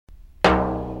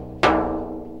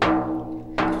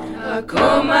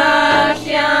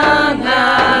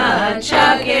Akumahyanga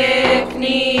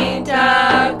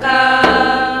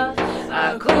chakeknitaka.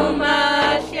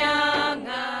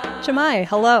 Akumahyanga. Shemai,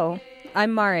 hello.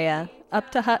 I'm Maria,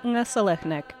 Uptahatnga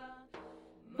Salechnik.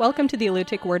 Welcome to the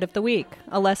Alutiiq Word of the Week,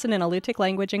 a lesson in Alutiiq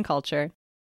language and culture.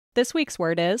 This week's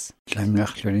word is,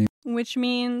 which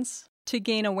means to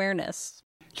gain awareness.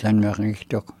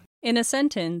 In a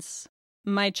sentence,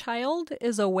 my child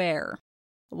is aware.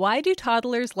 Why do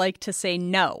toddlers like to say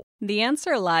no? The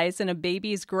answer lies in a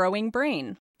baby's growing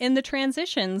brain. In the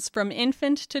transitions from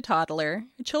infant to toddler,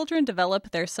 children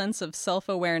develop their sense of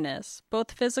self-awareness,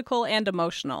 both physical and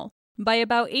emotional. By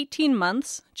about 18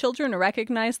 months, children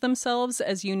recognize themselves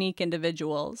as unique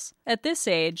individuals. At this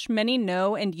age, many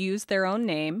know and use their own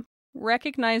name,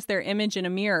 recognize their image in a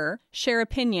mirror, share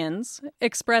opinions,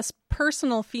 express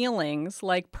personal feelings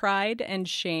like pride and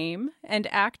shame, and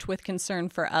act with concern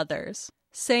for others.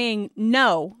 Saying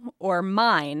no or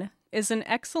mine is an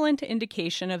excellent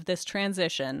indication of this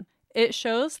transition. It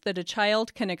shows that a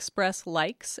child can express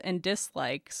likes and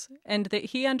dislikes, and that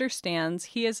he understands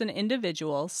he is an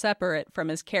individual separate from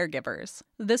his caregivers.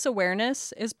 This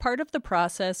awareness is part of the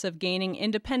process of gaining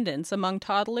independence among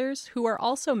toddlers who are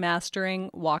also mastering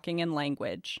walking and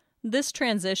language. This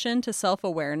transition to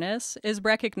self-awareness is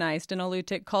recognized in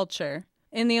Alutiiq culture.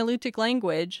 In the Alutiiq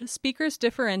language, speakers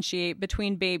differentiate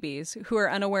between babies who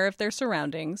are unaware of their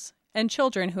surroundings and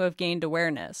children who have gained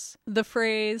awareness. The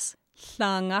phrase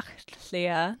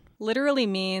 "llangachtlea" literally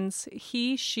means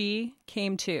he, she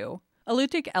came to.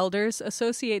 Alutiiq elders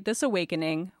associate this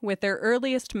awakening with their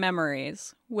earliest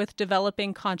memories, with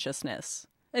developing consciousness.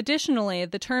 Additionally,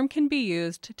 the term can be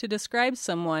used to describe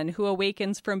someone who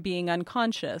awakens from being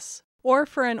unconscious, or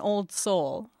for an old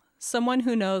soul, someone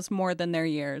who knows more than their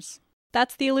years.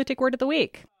 That's the Alutiiq Word of the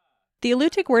Week. The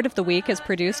Alutiiq Word of the Week is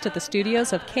produced at the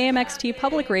studios of KMXT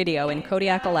Public Radio in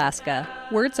Kodiak, Alaska.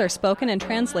 Words are spoken and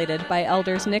translated by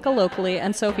elders Nick Alokli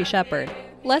and Sophie Shepard.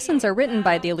 Lessons are written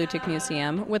by the Alutiiq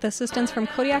Museum with assistance from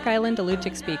Kodiak Island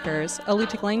Alutiiq speakers,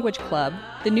 Alutiiq Language Club,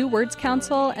 the New Words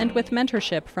Council, and with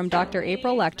mentorship from Dr.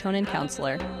 April Lactonen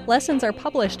Counselor. Lessons are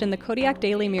published in the Kodiak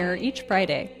Daily Mirror each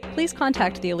Friday. Please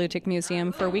contact the Alutiiq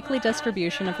Museum for weekly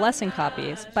distribution of lesson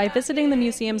copies by visiting the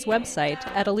museum's website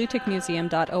at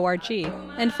alutiiqmuseum.org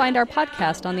and find our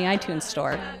podcast on the iTunes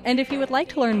Store. And if you would like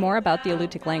to learn more about the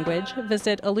Alutiiq language,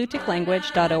 visit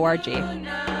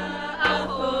alutiiqlanguage.org.